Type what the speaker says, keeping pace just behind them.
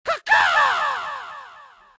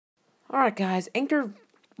Alright, guys, Anchor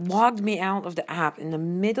logged me out of the app in the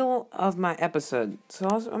middle of my episode. So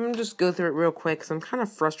I'm going to just go through it real quick because I'm kind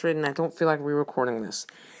of frustrated and I don't feel like re-recording this.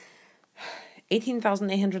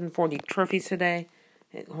 18,840 trophies today.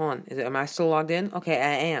 Hold on, am I still logged in? Okay,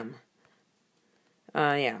 I am.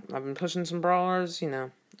 Yeah, I've been pushing some brawlers, I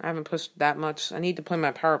haven't pushed that much. I need to play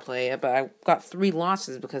my power play, but I got 3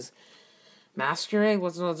 losses because Masquerade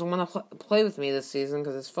doesn't want to play with me this season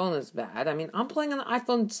because his phone is bad. I mean, I'm playing on the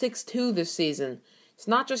iPhone 6.2 this season. It's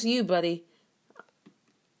not just you, buddy.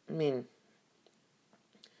 I mean,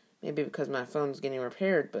 maybe because my phone's getting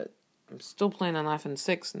repaired, but I'm still playing on iPhone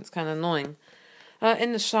 6, and it's kind of annoying.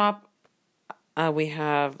 In the shop, we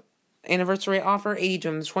have anniversary offer, 80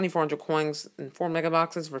 gems, 2,400 coins, and 4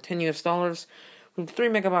 megaboxes for 10 US dollars. We have 3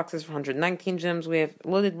 megaboxes for 119 gems. We have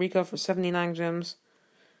loaded Rico for 79 gems.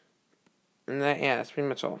 And that's pretty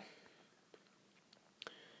much all.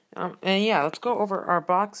 Let's go over our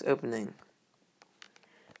box opening.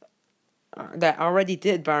 That I already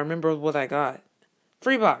did, but I remember what I got.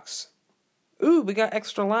 Free box. Ooh, we got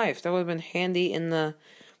extra life. That would have been handy when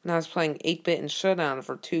I was playing 8-Bit and Showdown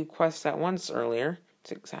for 2 quests at once earlier.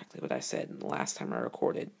 It's exactly what I said the last time I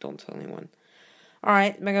recorded. Don't tell anyone.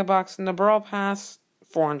 Alright, Mega Box in the Brawl Pass.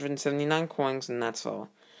 479 coins, and that's all.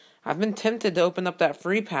 I've been tempted to open up that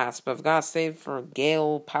free pass, but I've got to save for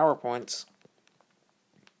Gale PowerPoints.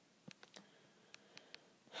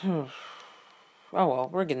 Oh well,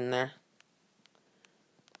 we're getting there.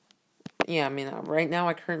 Yeah, I mean, right now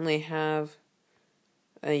I currently have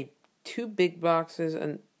 2 big boxes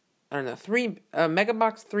and 3 mega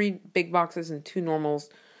box, 3 big boxes, and 2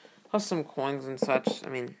 normals, plus some coins and such. I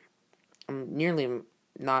mean, I'm nearly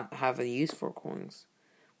not have a use for coins.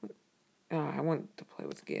 I want to play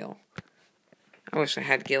with Gale. I wish I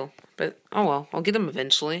had Gale, but oh well, I'll get him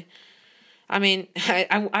eventually. I mean,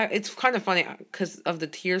 it's kind of funny because of the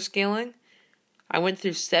tier scaling. I went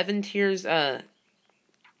through 7 tiers.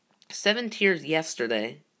 7 tiers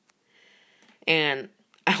yesterday, and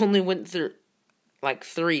I only went through like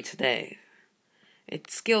 3 today. It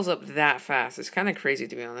scales up that fast. It's kind of crazy,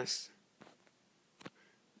 to be honest.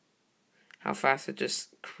 How fast it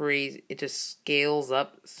just scales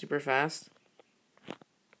up super fast.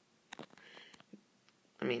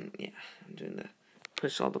 I mean, yeah, I'm doing the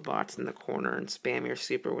push all the bots in the corner and spam your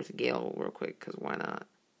super with Gale real quick, because why not?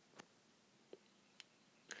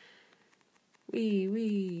 Wee.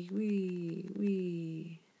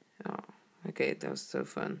 Oh, okay, that was so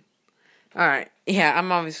fun. Alright, yeah,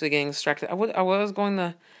 I'm obviously getting distracted. I was going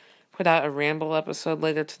to put out a ramble episode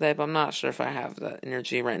later today, but I'm not sure if I have the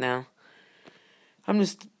energy right now. I'm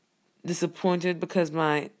just disappointed because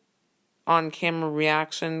my on-camera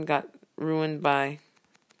reaction got ruined by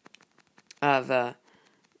the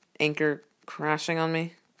Anchor crashing on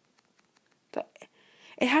me.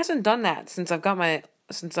 It hasn't done that since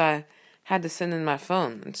I had to send in my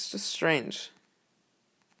phone. It's just strange.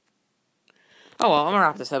 Oh well, I'm gonna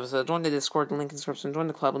wrap this episode. Join the Discord, link in the description. Join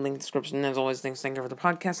the club, link in the description. And as always, thanks to Anchor for the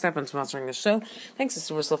podcast app and sponsoring the show. Thanks to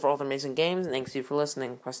Supercell for all the amazing games, and thanks to you for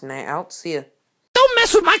listening. Question night out. See ya. Don't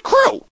mess with my crew!